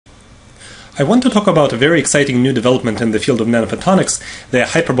I want to talk about a very exciting new development in the field of nanophotonics, the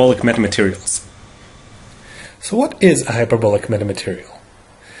hyperbolic metamaterials. So what is a hyperbolic metamaterial?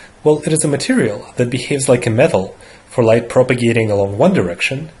 Well, it is a material that behaves like a metal for light propagating along one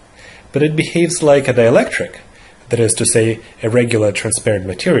direction, but it behaves like a dielectric, that is to say, a regular transparent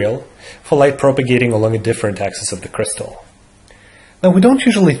material, for light propagating along a different axis of the crystal. Now, we don't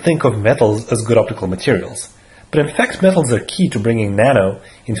usually think of metals as good optical materials, but in fact metals are key to bringing nano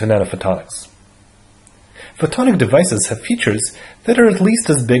into nanophotonics. Photonic devices have features that are at least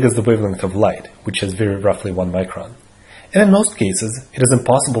as big as the wavelength of light, which is very roughly 1 micron, and in most cases it is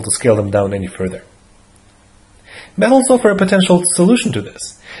impossible to scale them down any further. Metals offer a potential solution to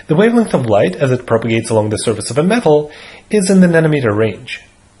this. The wavelength of light, as it propagates along the surface of a metal, is in the nanometer range.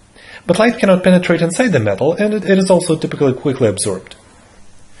 But light cannot penetrate inside the metal, and it is also typically quickly absorbed.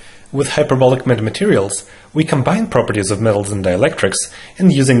 With hyperbolic metamaterials, we combine properties of metals and dielectrics,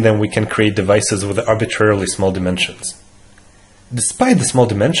 and using them we can create devices with arbitrarily small dimensions. Despite the small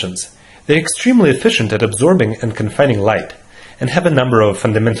dimensions, they are extremely efficient at absorbing and confining light, and have a number of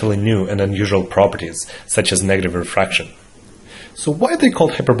fundamentally new and unusual properties, such as negative refraction. So why are they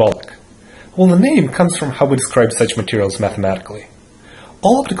called hyperbolic? Well, the name comes from how we describe such materials mathematically.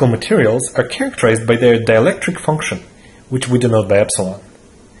 All optical materials are characterized by their dielectric function, which we denote by epsilon.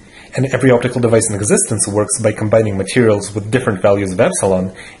 And every optical device in existence works by combining materials with different values of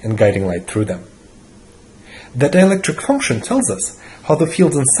epsilon and guiding light through them. The dielectric function tells us how the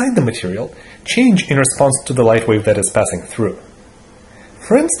fields inside the material change in response to the light wave that is passing through.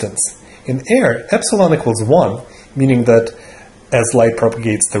 For instance, in air, epsilon equals 1, meaning that as light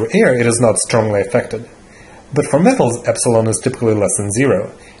propagates through air, it is not strongly affected. But for metals, epsilon is typically less than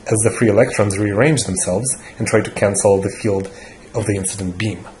 0, as the free electrons rearrange themselves and try to cancel the field of the incident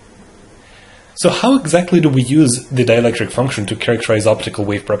beam. So how exactly do we use the dielectric function to characterize optical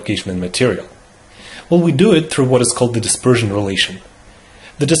wave propagation in material? Well, we do it through what is called the dispersion relation.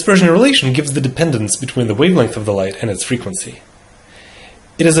 The dispersion relation gives the dependence between the wavelength of the light and its frequency.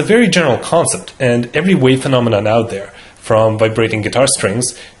 It is a very general concept, and every wave phenomenon out there, from vibrating guitar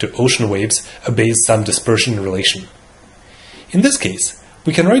strings to ocean waves, obeys some dispersion relation. In this case,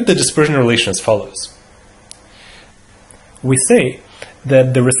 we can write the dispersion relation as follows. We say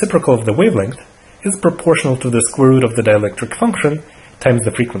that the reciprocal of the wavelength is proportional to the square root of the dielectric function times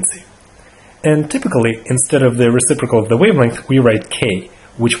the frequency. And typically, instead of the reciprocal of the wavelength, we write k,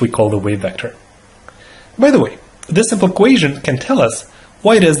 which we call the wave vector. By the way, this simple equation can tell us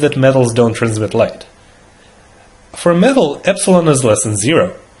why it is that metals don't transmit light. For a metal, epsilon is less than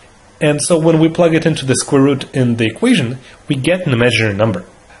 0, and so when we plug it into the square root in the equation, we get an imaginary number.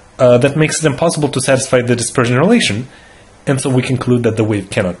 That makes it impossible to satisfy the dispersion relation, and so we conclude that the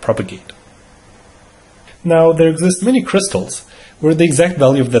wave cannot propagate. Now, there exist many crystals where the exact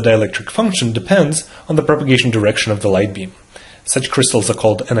value of the dielectric function depends on the propagation direction of the light beam. Such crystals are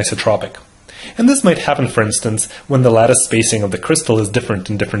called anisotropic. And this might happen, for instance, when the lattice spacing of the crystal is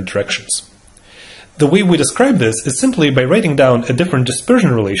different in different directions. The way we describe this is simply by writing down a different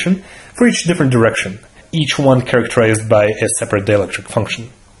dispersion relation for each different direction, each one characterized by a separate dielectric function.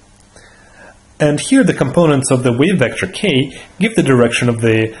 And here the components of the wave vector k give the direction of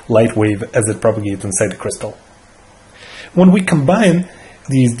the light wave as it propagates inside the crystal. When we combine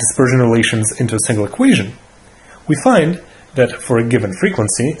these dispersion relations into a single equation, we find that for a given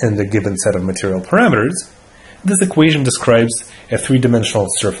frequency and a given set of material parameters, this equation describes a three-dimensional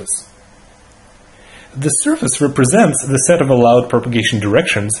surface. The surface represents the set of allowed propagation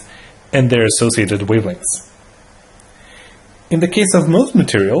directions and their associated wavelengths. In the case of most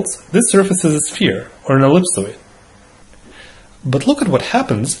materials, this surface is a sphere, or an ellipsoid. But look at what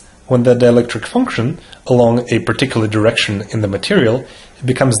happens when the dielectric function along a particular direction in the material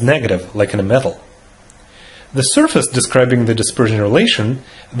becomes negative, like in a metal. The surface describing the dispersion relation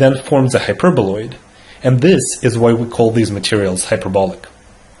then forms a hyperboloid, and this is why we call these materials hyperbolic.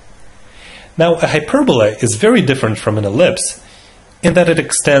 Now, a hyperbola is very different from an ellipse in that it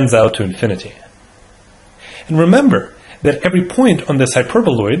extends out to infinity. And remember that every point on this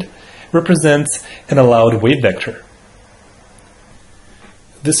hyperboloid represents an allowed wave vector.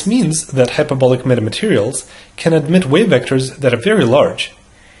 This means that hyperbolic metamaterials can admit wave vectors that are very large,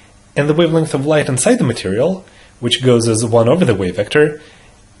 and the wavelength of light inside the material, which goes as 1 over the wave vector,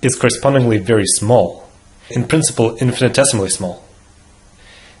 is correspondingly very small, in principle infinitesimally small.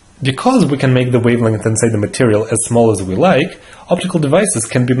 Because we can make the wavelength inside the material as small as we like, optical devices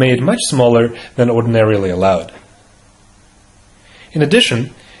can be made much smaller than ordinarily allowed. In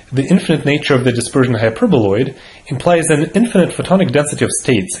addition, the infinite nature of the dispersion hyperboloid implies an infinite photonic density of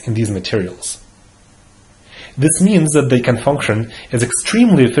states in these materials. This means that they can function as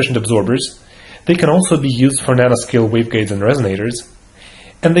extremely efficient absorbers, they can also be used for nanoscale waveguides and resonators,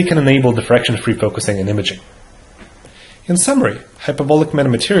 and they can enable diffraction-free focusing and imaging. In summary, hyperbolic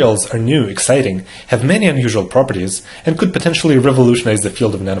metamaterials are new, exciting, have many unusual properties, and could potentially revolutionize the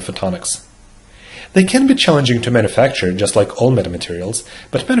field of nanophotonics. They can be challenging to manufacture, just like all metamaterials,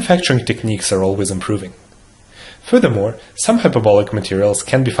 but manufacturing techniques are always improving. Furthermore, some hyperbolic materials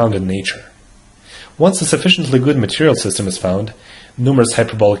can be found in nature. Once a sufficiently good material system is found, numerous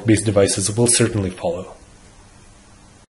hyperbolic-based devices will certainly follow.